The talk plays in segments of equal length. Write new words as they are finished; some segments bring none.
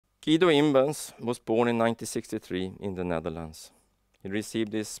Guido Imbens was born in 1963 in the Netherlands. He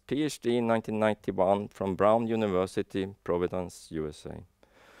received his PhD in 1991 from Brown University, Providence, USA.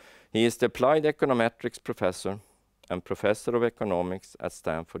 He is the applied econometrics professor and professor of economics at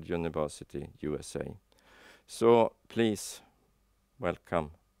Stanford University, USA. So please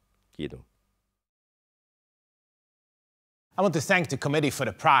welcome Guido. I want to thank the committee for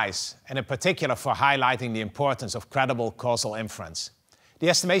the prize, and in particular for highlighting the importance of credible causal inference. The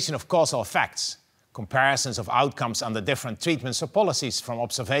estimation of causal effects, comparisons of outcomes under different treatments or policies from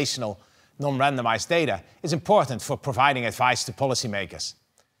observational, non-randomized data, is important for providing advice to policymakers.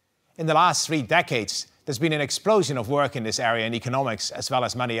 In the last 3 decades, there's been an explosion of work in this area in economics as well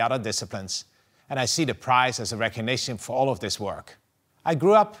as many other disciplines, and I see the prize as a recognition for all of this work. I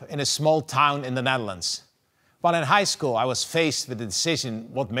grew up in a small town in the Netherlands. While in high school, I was faced with the decision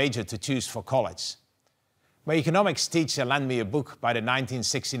what major to choose for college. My economics teacher lent me a book by the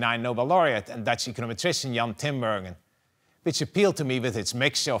 1969 Nobel laureate and Dutch econometrician Jan Tinbergen, which appealed to me with its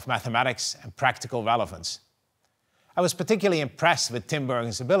mixture of mathematics and practical relevance. I was particularly impressed with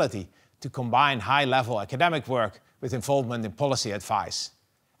Tinbergen's ability to combine high-level academic work with involvement in policy advice,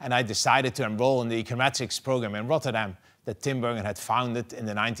 and I decided to enroll in the econometrics program in Rotterdam that Tinbergen had founded in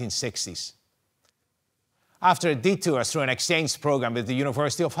the 1960s. After a detour through an exchange program with the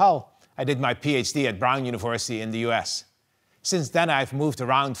University of Hull, I did my PhD at Brown University in the US. Since then, I've moved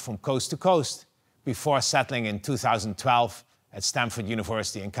around from coast to coast before settling in 2012 at Stanford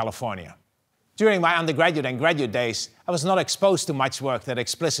University in California. During my undergraduate and graduate days, I was not exposed to much work that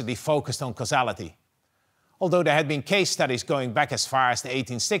explicitly focused on causality. Although there had been case studies going back as far as the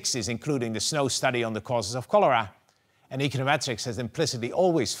 1860s, including the Snow study on the causes of cholera, and econometrics has implicitly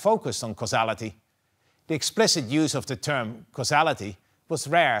always focused on causality, the explicit use of the term causality was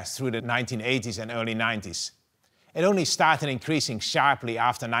rare through the 1980s and early 90s. It only started increasing sharply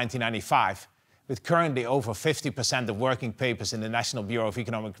after 1995, with currently over 50% of working papers in the National Bureau of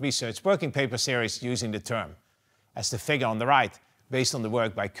Economic Research working paper series using the term, as the figure on the right, based on the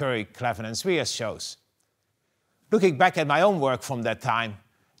work by Curry, Cleven and Sweers, shows. Looking back at my own work from that time,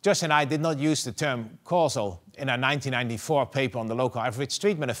 Josh and I did not use the term causal in our 1994 paper on the local average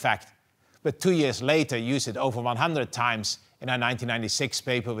treatment effect, but 2 years later used it over 100 times in our 1996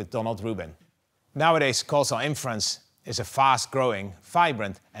 paper with Donald Rubin. Nowadays, causal inference is a fast-growing,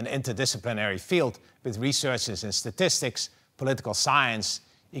 vibrant and interdisciplinary field with researchers in statistics, political science,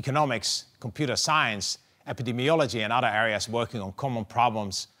 economics, computer science, epidemiology and other areas working on common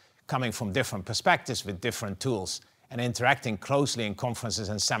problems, coming from different perspectives with different tools, and interacting closely in conferences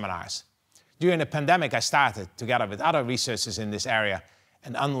and seminars. During the pandemic, I started, together with other researchers in this area,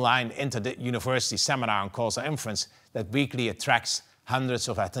 an online inter-university seminar on causal inference that weekly attracts hundreds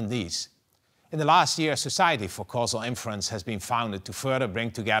of attendees. In the last year, a Society for Causal Inference has been founded to further bring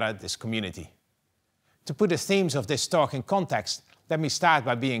together this community. To put the themes of this talk in context, let me start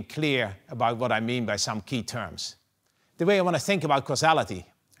by being clear about what I mean by some key terms. The way I want to think about causality,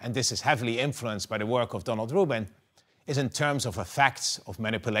 and this is heavily influenced by the work of Donald Rubin, is in terms of effects of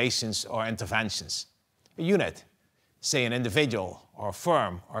manipulations or interventions. A unit, say an individual or a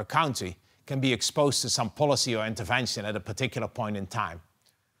firm or a country, can be exposed to some policy or intervention at a particular point in time.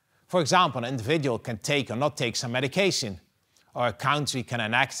 For example, an individual can take or not take some medication, or a country can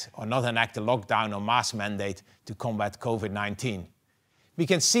enact or not enact a lockdown or mask mandate to combat COVID-19. We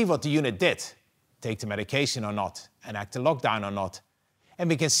can see what the unit did, take the medication or not, enact a lockdown or not, and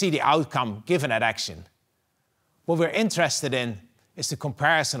we can see the outcome given that action. What we're interested in is the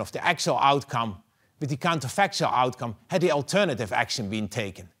comparison of the actual outcome with the counterfactual outcome had the alternative action been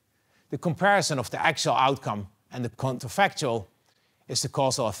taken. The comparison of the actual outcome and the counterfactual is the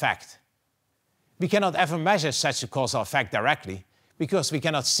causal effect. We cannot ever measure such a causal effect directly because we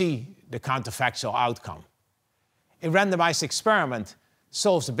cannot see the counterfactual outcome. A randomized experiment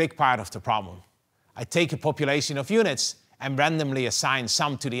solves a big part of the problem. I take a population of units and randomly assign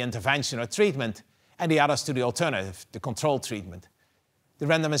some to the intervention or treatment and the others to the alternative, the control treatment. The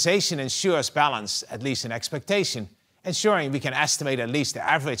randomization ensures balance, at least in expectation, ensuring we can estimate at least the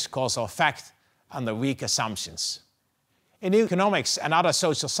average causal effect under weak assumptions. In economics and other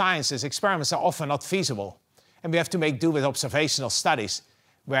social sciences, experiments are often not feasible, and we have to make do with observational studies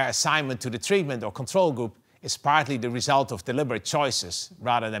where assignment to the treatment or control group is partly the result of deliberate choices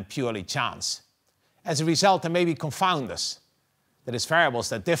rather than purely chance. As a result, there may be confounders, that is, variables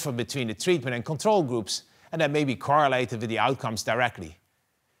that differ between the treatment and control groups and that may be correlated with the outcomes directly.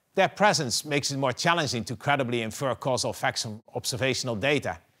 Their presence makes it more challenging to credibly infer causal effects from observational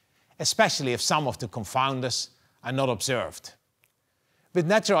data, especially if some of the confounders are not observed. With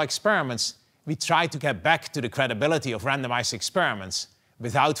natural experiments, we try to get back to the credibility of randomized experiments,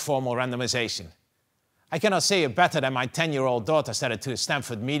 without formal randomization. I cannot say it better than my 10-year-old daughter said it to the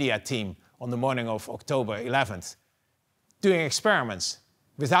Stanford media team on the morning of October 11th. Doing experiments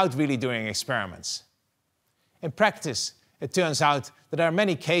without really doing experiments. In practice, it turns out that there are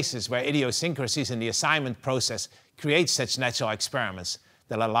many cases where idiosyncrasies in the assignment process create such natural experiments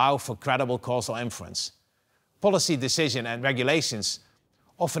that allow for credible causal inference. Policy decision and regulations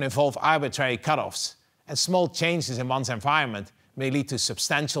often involve arbitrary cutoffs, and small changes in one's environment may lead to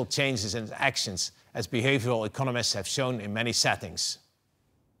substantial changes in actions, as behavioral economists have shown in many settings.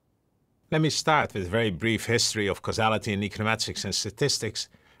 Let me start with a very brief history of causality in econometrics and statistics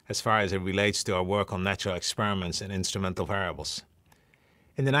as far as it relates to our work on natural experiments and instrumental variables.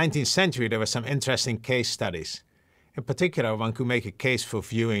 In the 19th century, there were some interesting case studies. In particular, one could make a case for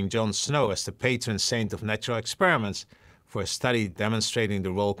viewing John Snow as the patron saint of natural experiments for a study demonstrating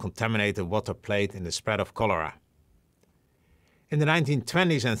the role contaminated water played in the spread of cholera. In the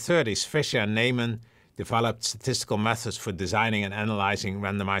 1920s and 30s, Fisher and Neyman developed statistical methods for designing and analyzing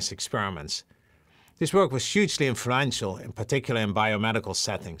randomized experiments. This work was hugely influential, in particular in biomedical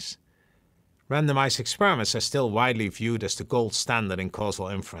settings. Randomized experiments are still widely viewed as the gold standard in causal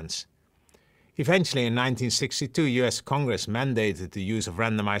inference. Eventually, in 1962, US Congress mandated the use of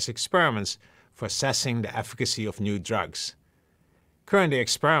randomized experiments for assessing the efficacy of new drugs. Currently,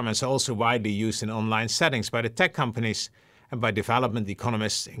 experiments are also widely used in online settings by the tech companies and by development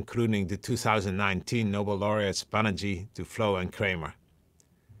economists, including the 2019 Nobel laureates Banerjee, Duflo, and Kramer.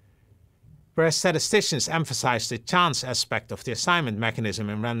 Whereas statisticians emphasize the chance aspect of the assignment mechanism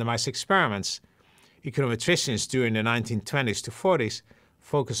in randomized experiments, econometricians during the 1920s to 40s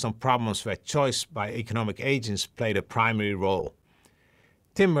focused on problems where choice by economic agents played a primary role.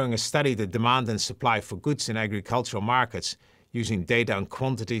 Tinbergen studied the demand and supply for goods in agricultural markets using data on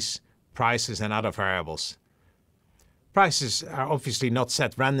quantities, prices, and other variables. Prices are obviously not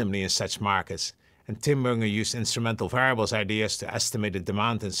set randomly in such markets, and Tinbergen used instrumental variables ideas to estimate the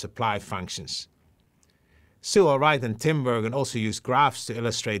demand and supply functions. Sewell, Wright, and Tinbergen also used graphs to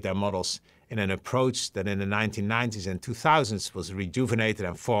illustrate their models in an approach that in the 1990s and 2000s was rejuvenated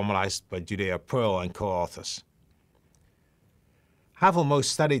and formalized by Judea Pearl and co-authors. Havelmo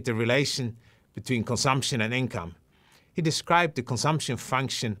studied the relation between consumption and income. He described the consumption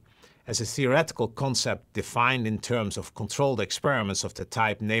function as a theoretical concept defined in terms of controlled experiments of the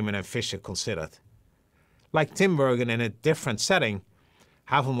type Neyman and Fisher considered. Like Tinbergen in a different setting,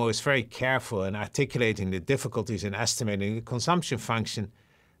 Havelmo is very careful in articulating the difficulties in estimating the consumption function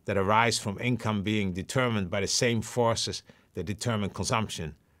that arise from income being determined by the same forces that determine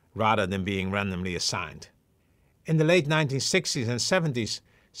consumption, rather than being randomly assigned. In the late 1960s and 70s,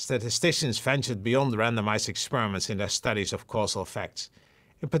 statisticians ventured beyond randomized experiments in their studies of causal effects.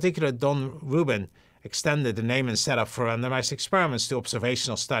 In particular, Don Rubin extended the Neyman setup for randomized experiments to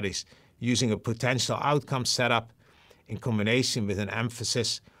observational studies, using a potential outcome setup in combination with an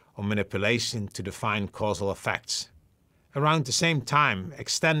emphasis on manipulation to define causal effects. Around the same time,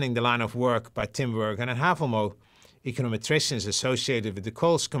 extending the line of work by Tinbergen and Havelmo, econometricians associated with the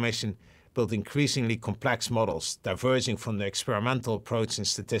Coles Commission built increasingly complex models, diverging from the experimental approach in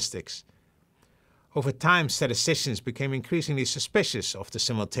statistics. Over time, statisticians became increasingly suspicious of the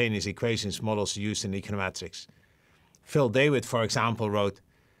simultaneous equations models used in econometrics. Phil David, for example, wrote,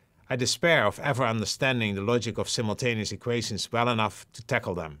 "I despair of ever understanding the logic of simultaneous equations well enough to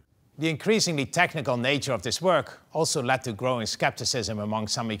tackle them." The increasingly technical nature of this work also led to growing skepticism among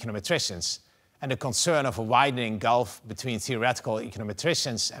some econometricians and a concern of a widening gulf between theoretical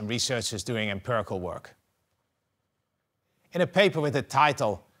econometricians and researchers doing empirical work. In a paper with the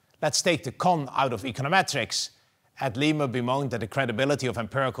title, "Let's Take the Con Out of Econometrics," Ed Leamer bemoaned that the credibility of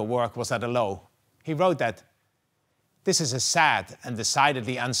empirical work was at a low. He wrote that, "This is a sad and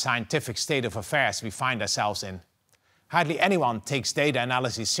decidedly unscientific state of affairs we find ourselves in. Hardly anyone takes data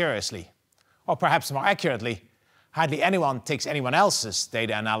analysis seriously. Or perhaps more accurately, hardly anyone takes anyone else's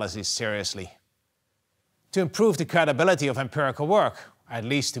data analysis seriously." To improve the credibility of empirical work, or at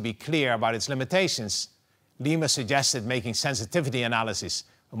least to be clear about its limitations, Leamer suggested making sensitivity analysis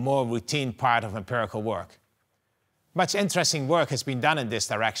a more routine part of empirical work. Much interesting work has been done in this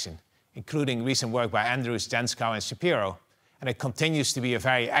direction, including recent work by Andrews, Jenskow, and Shapiro, and it continues to be a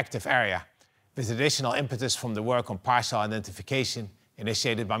very active area, with additional impetus from the work on partial identification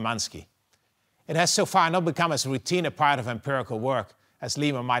initiated by Mansky. It has so far not become as routine a part of empirical work as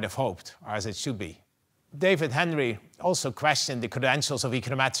Leamer might have hoped, or as it should be. David Henry also questioned the credentials of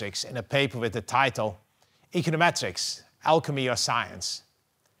econometrics in a paper with the title, "Econometrics, Alchemy or Science?"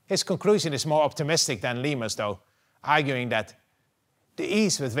 His conclusion is more optimistic than Leamer's, though, arguing that the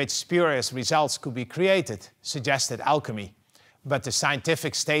ease with which spurious results could be created suggested alchemy, but the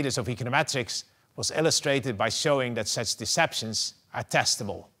scientific status of econometrics was illustrated by showing that such deceptions are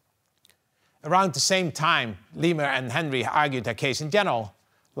testable. Around the same time Leamer and Henry argued their case in general,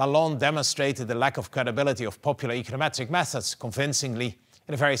 Lalonde demonstrated the lack of credibility of popular econometric methods convincingly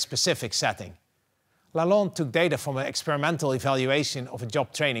in a very specific setting. Lalonde took data from an experimental evaluation of a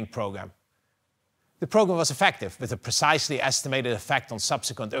job training program. The program was effective, with a precisely estimated effect on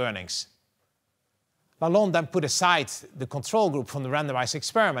subsequent earnings. Lalonde then put aside the control group from the randomized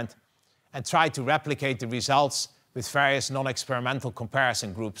experiment and tried to replicate the results with various non-experimental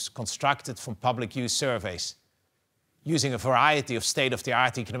comparison groups constructed from public use surveys, using a variety of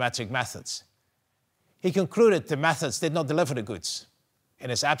state-of-the-art econometric methods. He concluded the methods did not deliver the goods. In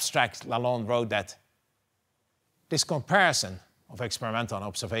his abstract, Lalonde wrote that this comparison of experimental and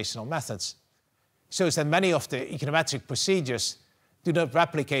observational methods shows that many of the econometric procedures do not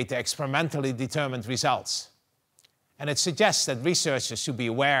replicate the experimentally determined results. And it suggests that researchers should be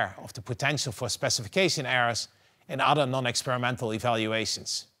aware of the potential for specification errors in other non-experimental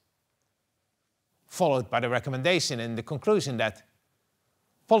evaluations. Followed by the recommendation in the conclusion that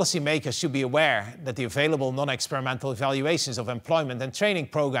policymakers should be aware that the available non-experimental evaluations of employment and training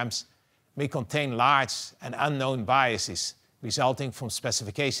programs may contain large and unknown biases resulting from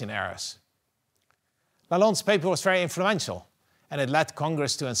specification errors. Lalonde's paper was very influential, and it led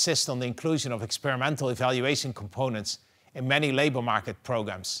Congress to insist on the inclusion of experimental evaluation components in many labor market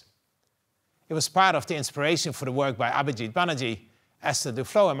programs. It was part of the inspiration for the work by Abhijit Banerjee, Esther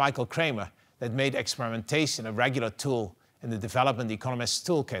Duflo, and Michael Kramer that made experimentation a regular tool in the Development Economists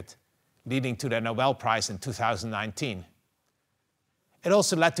Toolkit, leading to their Nobel Prize in 2019. It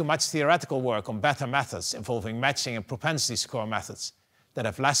also led to much theoretical work on better methods involving matching and propensity score methods that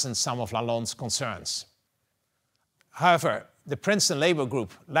have lessened some of Lalonde's concerns. However, the Princeton Labor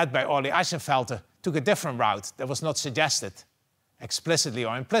Group, led by Orly Aschenfelter, took a different route that was not suggested, explicitly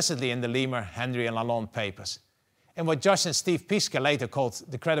or implicitly, in the Leamer, Henry, and Lalonde papers. In what Josh and Steve Piska later called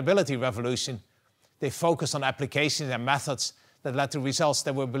the credibility revolution, they focused on applications and methods that led to results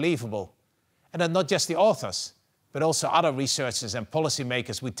that were believable, and that not just the authors, but also other researchers and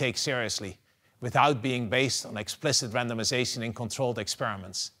policymakers would take seriously, without being based on explicit randomization in controlled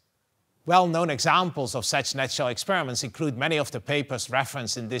experiments. Well-known examples of such natural experiments include many of the papers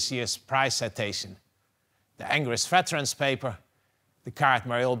referenced in this year's prize citation: the Angrist Veterans paper, the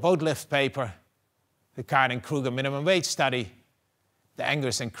Card-Mariel Boatlift paper, the Card and Kruger minimum wage study, the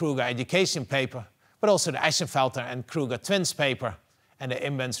Angrist and Kruger education paper, but also the Aschenfelter and Kruger twins paper, and the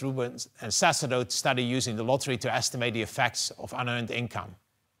Imbens, Rubens, and Sacerdote study using the lottery to estimate the effects of unearned income.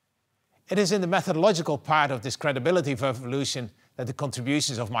 It is in the methodological part of this credibility revolution that the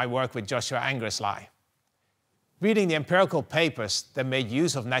contributions of my work with Joshua Angrist lie. Reading the empirical papers that made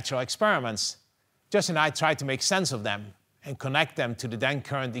use of natural experiments, Josh and I tried to make sense of them and connect them to the then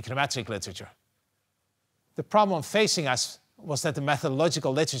current econometric literature. The problem facing us was that the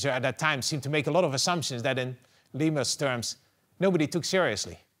methodological literature at that time seemed to make a lot of assumptions that, in Leamer's terms, nobody took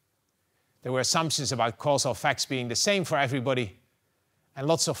seriously. There were assumptions about causal facts being the same for everybody, and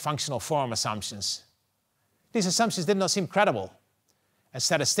lots of functional form assumptions. These assumptions did not seem credible, and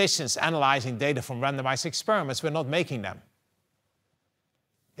statisticians analyzing data from randomized experiments were not making them.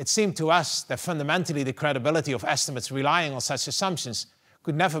 It seemed to us that fundamentally the credibility of estimates relying on such assumptions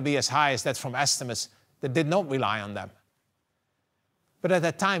could never be as high as that from estimates that did not rely on them. But at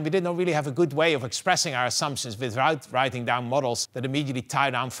that time, we did not really have a good way of expressing our assumptions without writing down models that immediately tie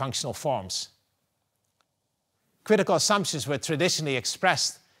down functional forms. Critical assumptions were traditionally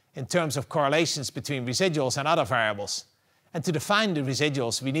expressed in terms of correlations between residuals and other variables. And to define the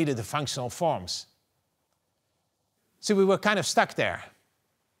residuals, we needed the functional forms. So we were kind of stuck there.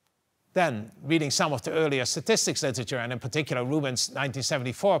 Then, reading some of the earlier statistics literature, and in particular Rubin's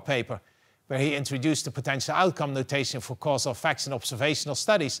 1974 paper, where he introduced the potential outcome notation for causal facts in observational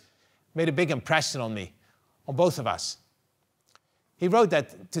studies, made a big impression on me, on both of us. He wrote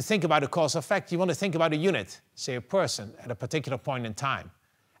that to think about a causal fact, you want to think about a unit, say a person, at a particular point in time.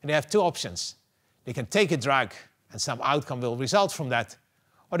 And they have two options. They can take a drug, and some outcome will result from that,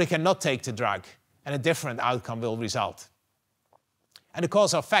 or they cannot take the drug, and a different outcome will result. And the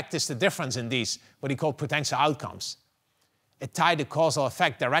causal effect is the difference in these, what he called potential outcomes. It tied the causal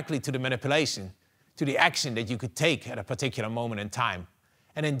effect directly to the manipulation, to the action that you could take at a particular moment in time,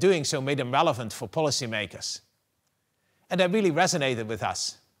 and in doing so made them relevant for policymakers. And that really resonated with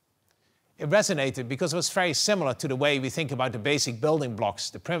us. It resonated because it was very similar to the way we think about the basic building blocks,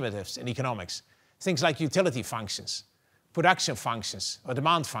 the primitives in economics. Things like utility functions, production functions, or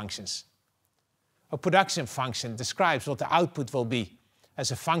demand functions. A production function describes what the output will be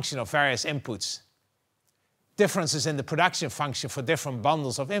as a function of various inputs. Differences in the production function for different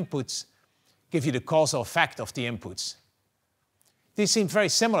bundles of inputs give you the causal effect of the inputs. These seem very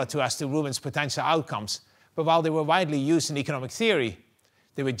similar to us to Rubin's potential outcomes, but while they were widely used in economic theory,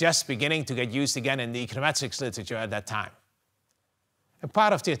 they were just beginning to get used again in the econometrics literature at that time. And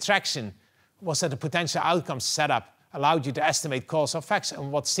part of the attraction was that the potential outcomes setup allowed you to estimate causal effects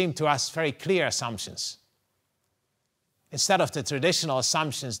on what seemed to us very clear assumptions. Instead of the traditional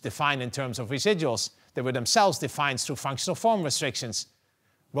assumptions defined in terms of residuals that were themselves defined through functional form restrictions,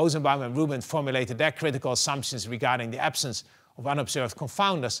 Rosenbaum and Rubin formulated their critical assumptions regarding the absence of unobserved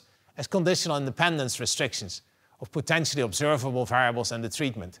confounders as conditional independence restrictions of potentially observable variables and the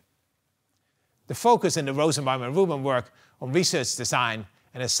treatment. The focus in the Rosenbaum and Rubin work on research design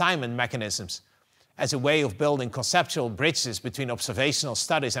and assignment mechanisms as a way of building conceptual bridges between observational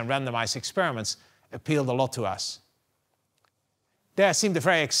studies and randomized experiments appealed a lot to us. There seemed a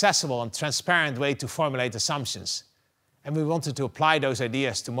very accessible and transparent way to formulate assumptions, and we wanted to apply those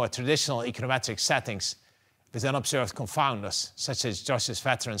ideas to more traditional econometric settings with unobserved confounders, such as Josh's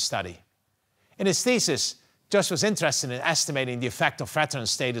veteran study. In his thesis, Josh was interested in estimating the effect of veteran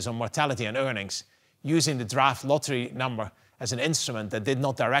status on mortality and earnings, using the draft lottery number as an instrument that did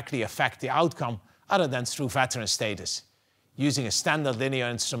not directly affect the outcome other than through veteran status, using a standard linear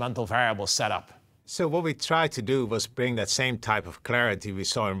instrumental variable setup. So what we tried to do was bring that same type of clarity we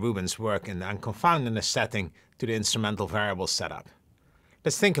saw in Rubin's work in the unconfoundedness setting to the instrumental variable setup.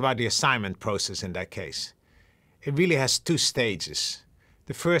 Let's think about the assignment process in that case. It really has two stages.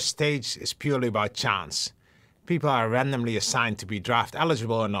 The first stage is purely about chance. People are randomly assigned to be draft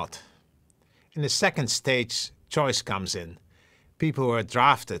eligible or not. In the second stage, choice comes in. People who are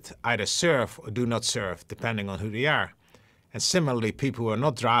drafted either serve or do not serve, depending on who they are. And similarly, people who are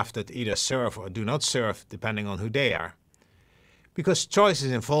not drafted either serve or do not serve, depending on who they are. Because choice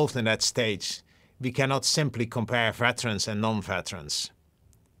is involved in that stage, we cannot simply compare veterans and non-veterans.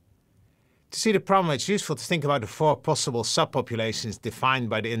 To see the problem, it's useful to think about the four possible subpopulations defined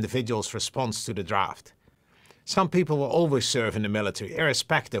by the individual's response to the draft. Some people will always serve in the military,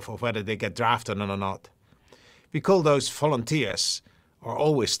 irrespective of whether they get drafted or not. We call those volunteers, or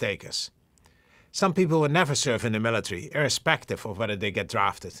always takers. Some people will never serve in the military, irrespective of whether they get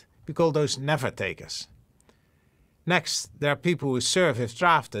drafted. We call those never takers. Next, there are people who serve if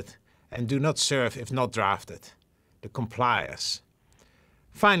drafted and do not serve if not drafted, the compliers.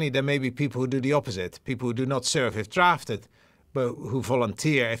 Finally, there may be people who do the opposite, people who do not serve if drafted, but who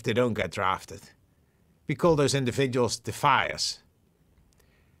volunteer if they don't get drafted. We call those individuals defiers.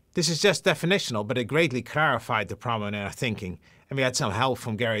 This is just definitional, but it greatly clarified the problem in our thinking, and we had some help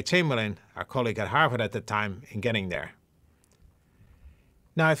from Gary Chamberlain, our colleague at Harvard at the time, in getting there.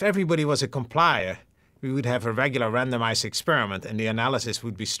 Now, if everybody was a complier, we would have a regular randomized experiment and the analysis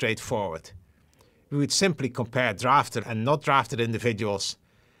would be straightforward. We would simply compare drafted and not drafted individuals,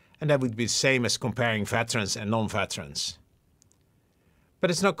 and that would be the same as comparing veterans and non-veterans. But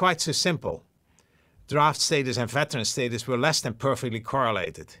it's not quite so simple. Draft status and veteran status were less than perfectly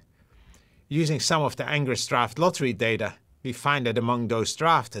correlated. Using some of the Angrist draft lottery data, we find that among those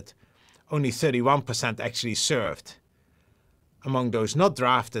drafted, only 31% actually served. Among those not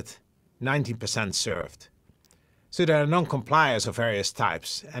drafted, 19% served. So there are non-compliers of various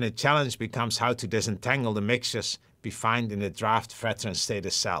types, and the challenge becomes how to disentangle the mixtures we find in the draft veteran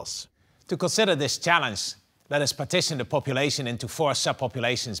status cells. To consider this challenge, let us partition the population into four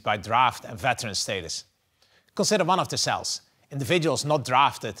subpopulations by draft and veteran status. Consider one of the cells, individuals not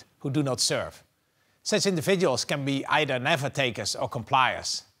drafted who do not serve. Such individuals can be either never takers or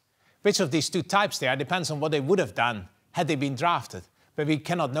compliers. Which of these two types they are depends on what they would have done had they been drafted, but we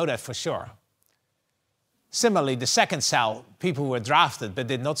cannot know that for sure. Similarly, the second cell, people who were drafted but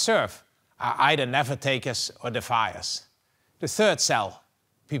did not serve, are either never takers or defiers. The third cell,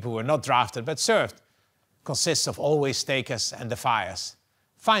 people who were not drafted but served, consists of always takers and defiers.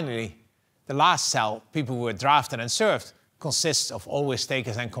 Finally, the last cell, people who were drafted and served, consists of always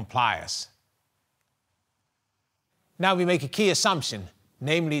takers and compliers. Now we make a key assumption,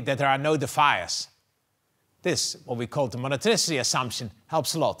 namely that there are no defiers. This, what we call the monotonicity assumption,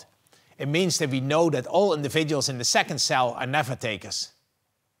 helps a lot. It means that we know that all individuals in the second cell are never takers.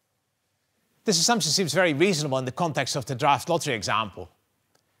 This assumption seems very reasonable in the context of the draft lottery example,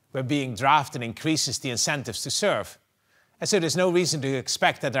 where being drafted increases the incentives to serve. And so there's no reason to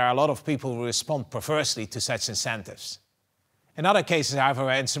expect that there are a lot of people who respond perversely to such incentives. In other cases, however,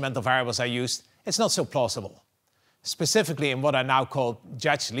 where instrumental variables are used, it's not so plausible. Specifically in what are now called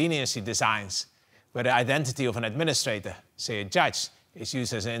judge leniency designs, where the identity of an administrator, say a judge, is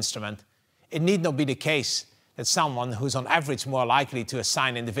used as an instrument, it need not be the case that someone who's on average more likely to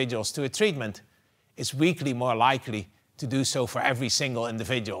assign individuals to a treatment is weakly more likely to do so for every single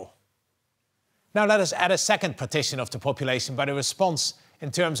individual. Now let us add a second partition of the population by the response in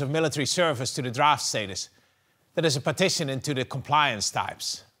terms of military service to the draft status. That is a partition into the compliance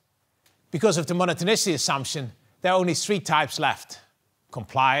types. Because of the monotonicity assumption, there are only 3 types left: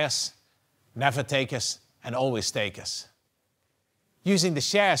 compliers, never takers, and always takers. Using the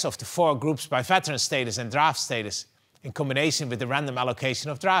shares of the 4 groups by veteran status and draft status, in combination with the random allocation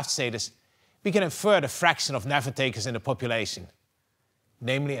of draft status, we can infer the fraction of never takers in the population,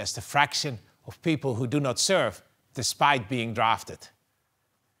 namely as the fraction of people who do not serve despite being drafted.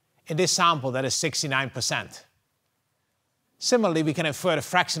 In this sample, that is 69%. Similarly, we can infer the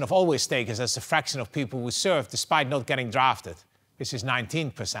fraction of always takers as the fraction of people who serve despite not getting drafted, which is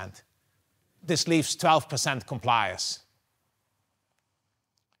 19%. This leaves 12% compliers.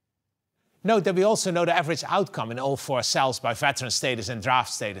 Note that we also know the average outcome in all 4 cells by veteran status and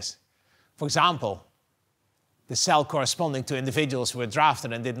draft status. For example, the cell corresponding to individuals who were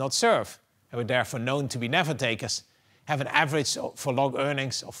drafted and did not serve, and were therefore known to be never takers, have an average for log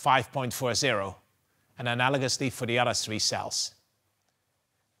earnings of 5.40, and analogously for the other 3 cells.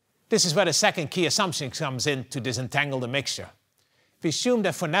 This is where the second key assumption comes in to disentangle the mixture. We assume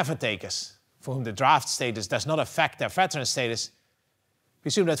that for never takers, for whom the draft status does not affect their veteran status, we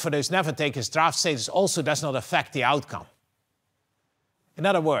assume that for those never takers, draft status also does not affect the outcome. In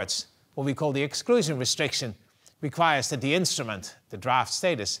other words, what we call the exclusion restriction requires that the instrument, the draft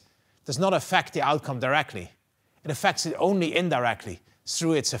status, does not affect the outcome directly. It affects it only indirectly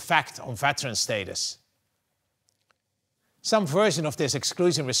through its effect on veteran status. Some version of this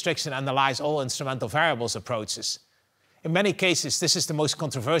exclusion restriction underlies all instrumental variables approaches. In many cases, this is the most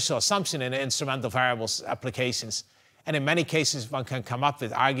controversial assumption in the instrumental variables applications, and in many cases one can come up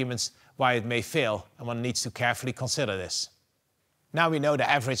with arguments why it may fail, and one needs to carefully consider this. Now we know the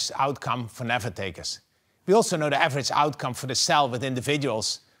average outcome for never takers. We also know the average outcome for the cell with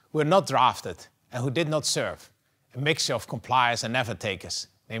individuals who were not drafted and who did not serve, a mixture of compliers and never takers,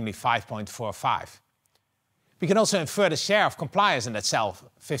 namely 5.45. We can also infer the share of compliers in that cell,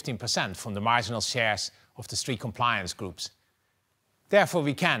 15%, from the marginal shares of the 3 compliance groups. Therefore,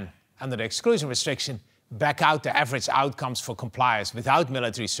 we can, under the exclusion restriction, back out the average outcomes for compliers without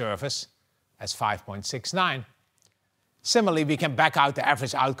military service as 5.69. Similarly, we can back out the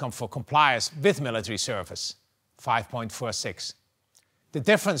average outcome for compliers with military service, 5.46. The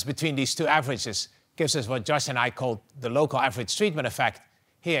difference between these 2 averages gives us what Josh and I called the local average treatment effect,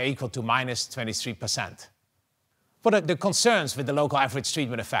 here equal to minus 23%. What are the concerns with the local average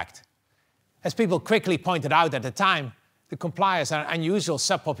treatment effect? As people quickly pointed out at the time, the compliers are an unusual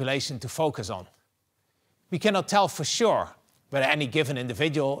subpopulation to focus on. We cannot tell for sure whether any given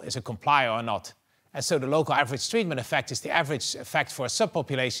individual is a complier or not, and so the local average treatment effect is the average effect for a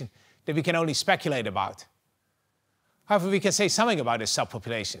subpopulation that we can only speculate about. However, we can say something about this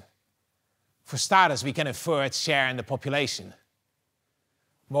subpopulation. For starters, we can infer its share in the population.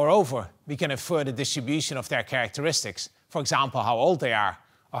 Moreover, we can infer the distribution of their characteristics, for example, how old they are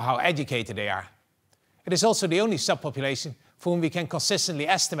or how educated they are. It is also the only subpopulation for whom we can consistently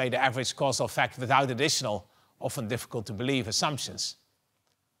estimate the average causal effect without additional, often difficult to believe, assumptions.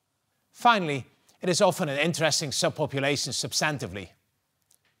 Finally, it is often an interesting subpopulation substantively.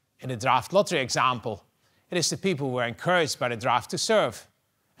 In the draft lottery example, it is the people who are encouraged by the draft to serve,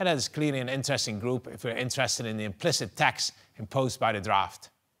 and that is clearly an interesting group if we're interested in the implicit tax imposed by the draft.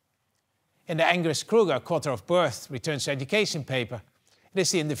 In the Angrist-Kruger quarter of birth returns to education paper, it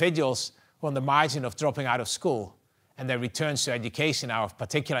is the individuals who are on the margin of dropping out of school, and their returns to education are of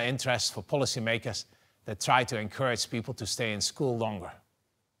particular interest for policymakers that try to encourage people to stay in school longer.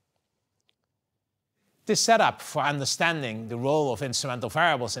 This setup for understanding the role of instrumental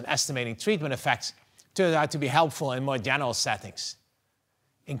variables in estimating treatment effects turned out to be helpful in more general settings,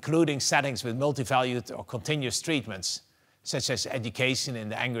 including settings with multivalued or continuous treatments, such as education in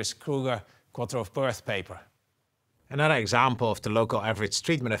the Angrist-Kruger quarter of birth paper. Another example of the local average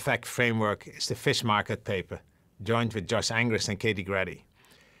treatment effect framework is the fish market paper, joined with Josh Angrist and Katie Grady,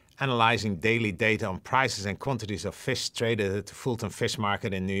 analyzing daily data on prices and quantities of fish traded at the Fulton Fish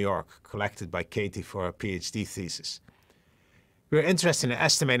Market in New York, collected by Katie for her PhD thesis. We were interested in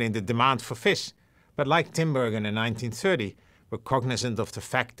estimating the demand for fish, but like Timberg in 1930, we're cognizant of the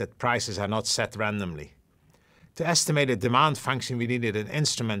fact that prices are not set randomly. To estimate a demand function, we needed an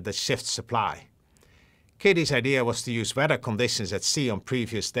instrument that shifts supply. Katie's idea was to use weather conditions at sea on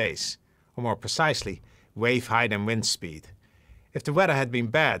previous days, or more precisely, wave height and wind speed. If the weather had been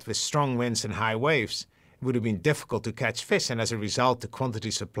bad, with strong winds and high waves, it would have been difficult to catch fish, and as a result, the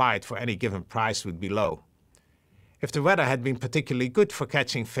quantity supplied for any given price would be low. If the weather had been particularly good for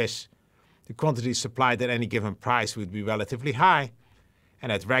catching fish, the quantity supplied at any given price would be relatively high,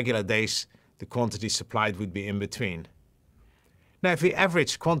 and at regular days, the quantity supplied would be in between. Now, if we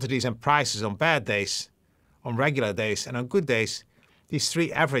average quantities and prices on bad days, on regular days, and on good days, these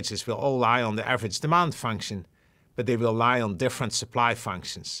three averages will all lie on the average demand function, but they will lie on different supply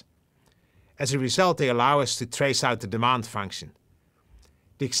functions. As a result, they allow us to trace out the demand function.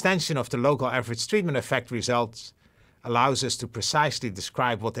 The extension of the local average treatment effect results allows us to precisely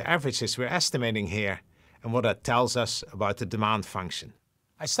describe what the average is we're estimating here and what that tells us about the demand function.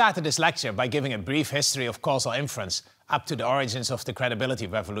 I started this lecture by giving a brief history of causal inference up to the origins of the credibility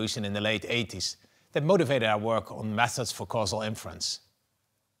revolution in the late 80s that motivated our work on methods for causal inference.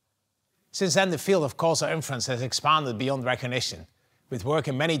 Since then, the field of causal inference has expanded beyond recognition, with work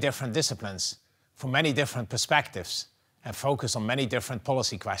in many different disciplines, from many different perspectives, and focus on many different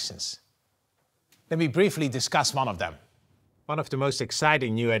policy questions. Let me briefly discuss one of them. One of the most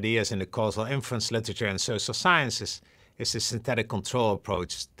exciting new ideas in the causal inference literature and social sciences is the synthetic control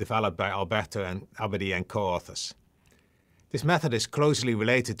approach developed by Alberto and Abadi and co-authors. This method is closely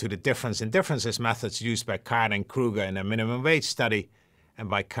related to the difference in differences methods used by Card and Kruger in their minimum wage study and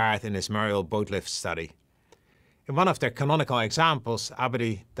by Card in his Muriel boatlift study. In one of their canonical examples,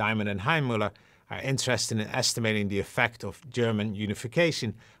 Abadi, Diamond and Heimmuller are interested in estimating the effect of German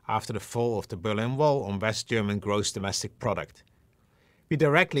unification after the fall of the Berlin Wall on West German gross domestic product. We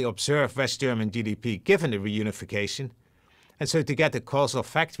directly observe West German GDP given the reunification, and so to get the causal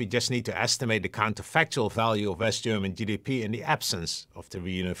effect we just need to estimate the counterfactual value of West German GDP in the absence of the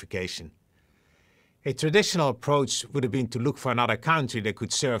reunification. A traditional approach would have been to look for another country that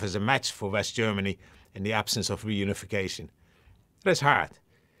could serve as a match for West Germany in the absence of reunification. That is hard.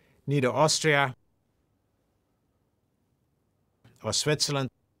 Neither Austria or Switzerland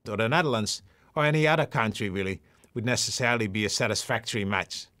or the Netherlands or any other country really would necessarily be a satisfactory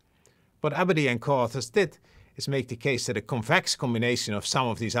match. What Abadi and co-authors did is make the case that a convex combination of some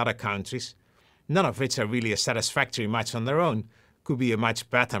of these other countries, none of which are really a satisfactory match on their own, could be a much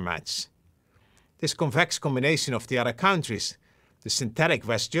better match. This convex combination of the other countries, the synthetic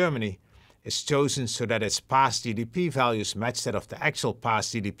West Germany, is chosen so that its past GDP values match that of the actual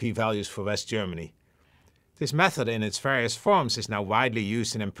past GDP values for West Germany. This method in its various forms is now widely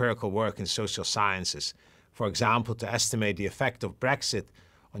used in empirical work in social sciences, for example to estimate the effect of Brexit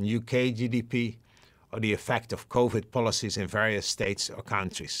on UK GDP or the effect of COVID policies in various states or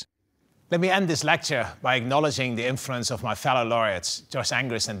countries. Let me end this lecture by acknowledging the influence of my fellow laureates, Josh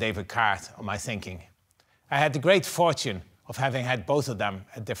Angrist and David Card, on my thinking. I had the great fortune of having had both of them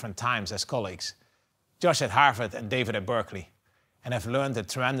at different times as colleagues, Josh at Harvard and David at Berkeley, and have learned a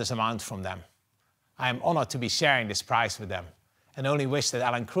tremendous amount from them. I am honored to be sharing this prize with them, and only wish that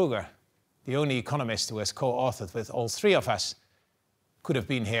Alan Kruger, the only economist who has co-authored with all three of us, could have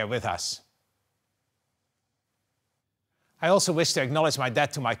been here with us. I also wish to acknowledge my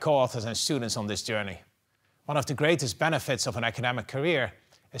debt to my co-authors and students on this journey. One of the greatest benefits of an academic career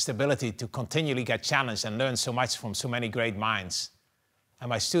is the ability to continually get challenged and learn so much from so many great minds. And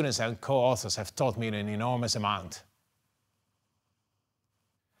my students and co-authors have taught me an enormous amount.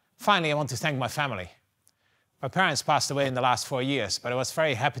 Finally, I want to thank my family. My parents passed away in the last 4 years, but I was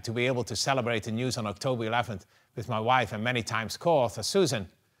very happy to be able to celebrate the news on October 11th with my wife and many times co-author Susan,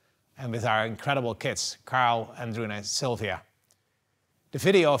 and with our incredible kids, Carl, Andrew, and Sylvia. The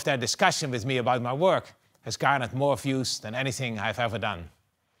video of their discussion with me about my work has garnered more views than anything I've ever done.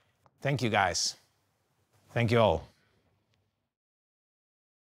 Thank you, guys. Thank you all.